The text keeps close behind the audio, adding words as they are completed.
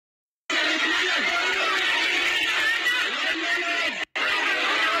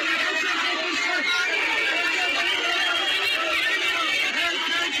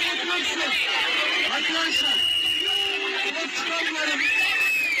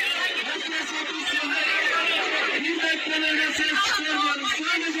başkalarına ses çıkarmıyoruz.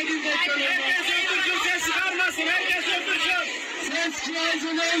 Sadece biz başkalarına. Herkes otursun, ses çıkarmasın. Herkes otursun. Ses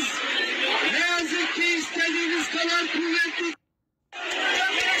cihazınız ne yazık ki istediğiniz kadar kuvvetli.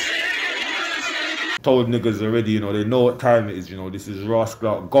 Told niggas already, you know, they know what time it is, you know, this is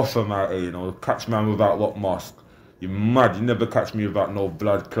Rascal Gotham out here, you know, catch man without what mask. You're mad, you never catch me without no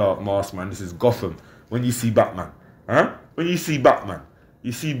blood clot mask, man. This is Gotham. When you see Batman, huh? When you see Batman,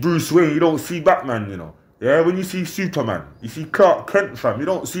 you see Bruce Wayne, you don't see Batman, you know. Yeah, when you see Superman, you see Clark Kent, fam. You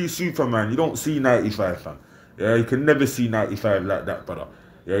don't see Superman, you don't see 95, fam. Yeah, you can never see 95 like that, brother.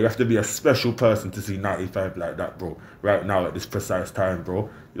 Yeah, you have to be a special person to see 95 like that, bro. Right now at this precise time, bro.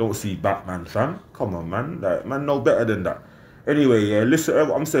 You don't see Batman, fam. Come on, man. Like, man, know better than that. Anyway, yeah, listen to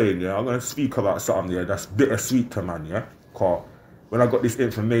what I'm saying, yeah. I'm going to speak about something, yeah, that's bittersweet to man, yeah. Cause when I got this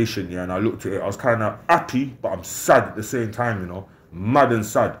information, yeah, and I looked at it, I was kind of happy, but I'm sad at the same time, you know. Mad and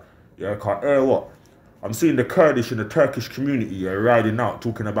sad. Yeah, cause, what? I'm seeing the Kurdish and the Turkish community, yeah, riding out,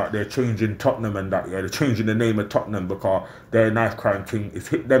 talking about they're changing Tottenham and that, yeah. They're changing the name of Tottenham because their knife crime thing is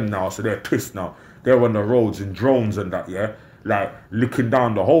hit them now, so they're pissed now. They're on the roads in drones and that, yeah. Like, licking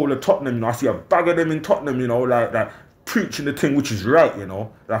down the whole of Tottenham, you know. I see a bag of them in Tottenham, you know, like preaching the thing which is right, you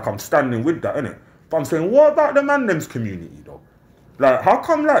know. Like, I'm standing with that, innit? But I'm saying, what about the Mandem's community, though? Like, how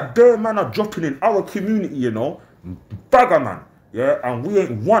come, like, their man are dropping in our community, you know? Bagger, man. Yeah, and we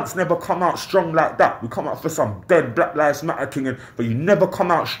ain't once never come out strong like that. We come out for some dead Black Lives Matter thing, but you never come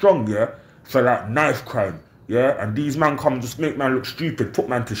out strong, yeah, for like knife crime, yeah. And these man come just make man look stupid, put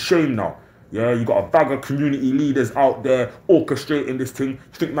man to shame now, yeah. You got a bag of community leaders out there orchestrating this thing. You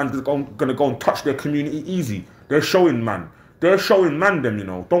think man's gonna go and touch their community easy? They're showing man them, you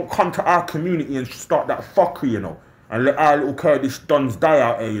know. Don't come to our community and start that fuckery, you know, and let our little Kurdish dons die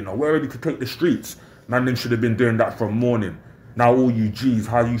out here, you know. We're ready to take the streets. Man, them should have been doing that from morning. Now all you G's,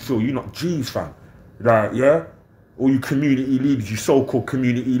 how you feel? You're not G's, fam. Like, yeah? All you community leaders, you so-called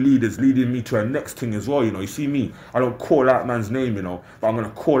community leaders leading me to a next thing as well, you know. You see me, I don't call out man's name, you know, but I'm going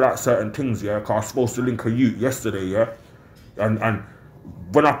to call out certain things, yeah, because I was supposed to link a youth yesterday, yeah? And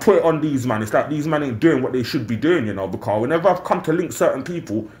when I put it on these man, it's like these man ain't doing what they should be doing, you know, because whenever I've come to link certain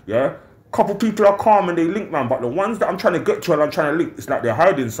people, yeah, couple people are calm and they link, man, but the ones that I'm trying to get to and I'm trying to link, it's like they're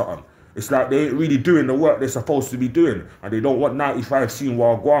hiding something. It's like they ain't really doing the work they're supposed to be doing. And they don't want 95 seeing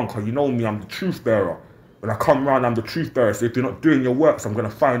while I go on, because you know me, I'm the truth bearer. When I come around, I'm the truth bearer. So if you're not doing your works, I'm going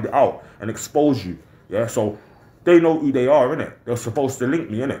to find it out and expose you. Yeah, so they know who they are, innit? They're supposed to link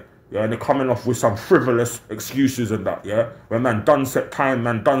me, innit? Yeah, and they're coming off with some frivolous excuses and that, yeah? When man done set time,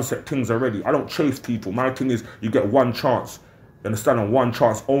 man done set things already. I don't chase people. My thing is, you get one chance. You understand? And one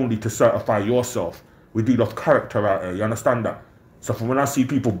chance only to certify yourself. We deal off character out here, you understand that? So from when I see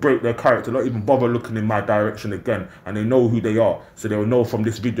people break their character, don't even bother looking in my direction again, and they know who they are. So they'll know from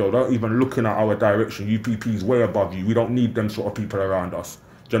this video, don't even looking at our direction. UPP's way above you. We don't need them sort of people around us.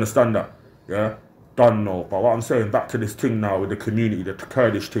 Do you understand that? Yeah? Done no. But what I'm saying, back to this thing now with the community, the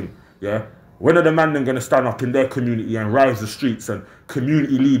Kurdish thing, yeah? When are the man then going to stand up in their community and rise the streets, and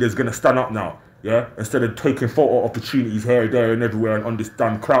community leaders going to stand up now? Yeah, instead of taking photo opportunities here, there and everywhere and on this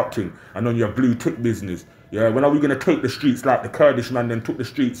damn clout thing and on your blue tick business. Yeah, when are we going to take the streets like the Kurdish man then took the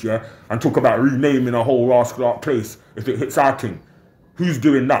streets, yeah, and talk about renaming a whole rascal place if it hits our thing? Who's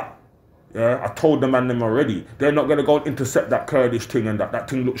doing that? Yeah, I told the man them already. They're not going to go and intercept that Kurdish thing, and that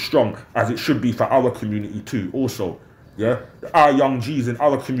thing looks strong as it should be for our community too also. Yeah, our young G's in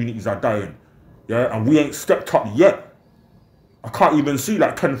our communities are dying. Yeah, and we ain't stepped up yet. I can't even see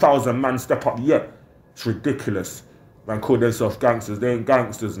like 10,000 man step up yet. It's ridiculous. Man call themselves gangsters. They ain't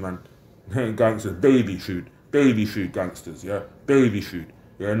gangsters, man. They ain't gangsters. Baby food gangsters, yeah? Baby food.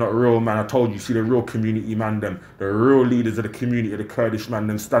 Yeah, not real, man. I told you, see the real community man them, the real leaders of the community, the Kurdish man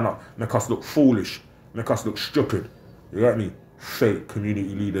them stand up, make us look foolish, make us look stupid. You get me? Fake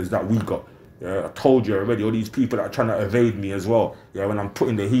community leaders that we got. Yeah, I told you already, all these people that are trying to evade me as well. Yeah, when I'm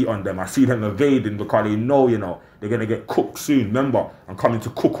putting the heat on them, I see them evading because they know, you know, they're going to get cooked soon. Remember, I'm coming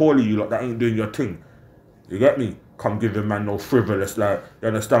to cook all of you lot that ain't doing your thing. You get me? Come giving man no frivolous, like, you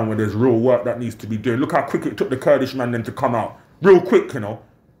understand, when there's real work that needs to be doing. Look how quick it took the Kurdish man them to come out. Real quick, you know.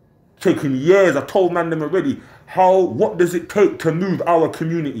 Taking years. I told man them already. What does it take to move our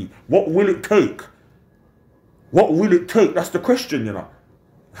community? What will it take? What will it take? That's the question, you know.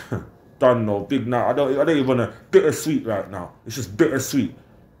 Done no, big now. I don't even want to, bittersweet right now. It's just bittersweet.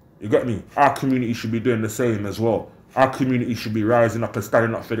 You get me? Our community should be doing the same as well. Our community should be rising up and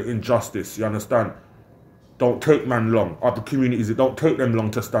standing up for the injustice. You understand? Don't take man long. Other communities, it don't take them long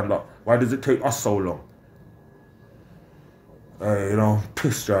to stand up. Why does it take us so long? You know,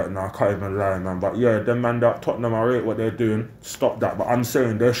 pissed right now, I can't even lie, man. But yeah, them man that Tottenham, I rate what they're doing. Stop that. But I'm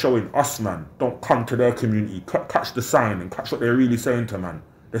saying they're showing us, man. Don't come to their community. Catch the sign and catch what they're really saying to man.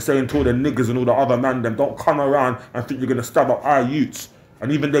 They're saying to all the niggas and all the other man them, don't come around and think you're going to stab up our youths.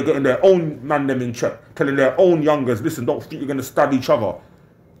 And even they're getting their own man them in check. Telling their own youngers, listen, don't think you're going to stab each other.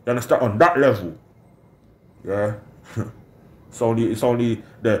 You understand? On that level. Yeah. It's only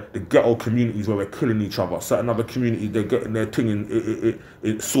the ghetto communities where we're killing each other. Certain other communities, they're getting their thing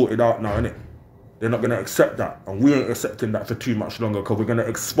it sorted out now, innit? They're not going to accept that. And we ain't accepting that for too much longer, because we're going to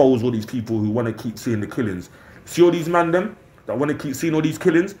expose all these people who want to keep seeing the killings. See all these man them that want to keep seeing all these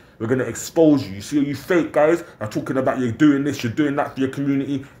killings? We're going to expose you. You see all you fake guys are talking about you're doing this, you're doing that for your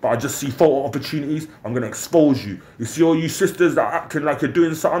community, but I just see photo opportunities. I'm going to expose you. You see all you sisters that are acting like you're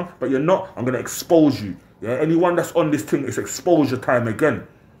doing something, but you're not? I'm going to expose you. Yeah, anyone that's on this thing, it's exposure time again. Do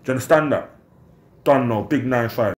you understand that? Done now, big 9-5.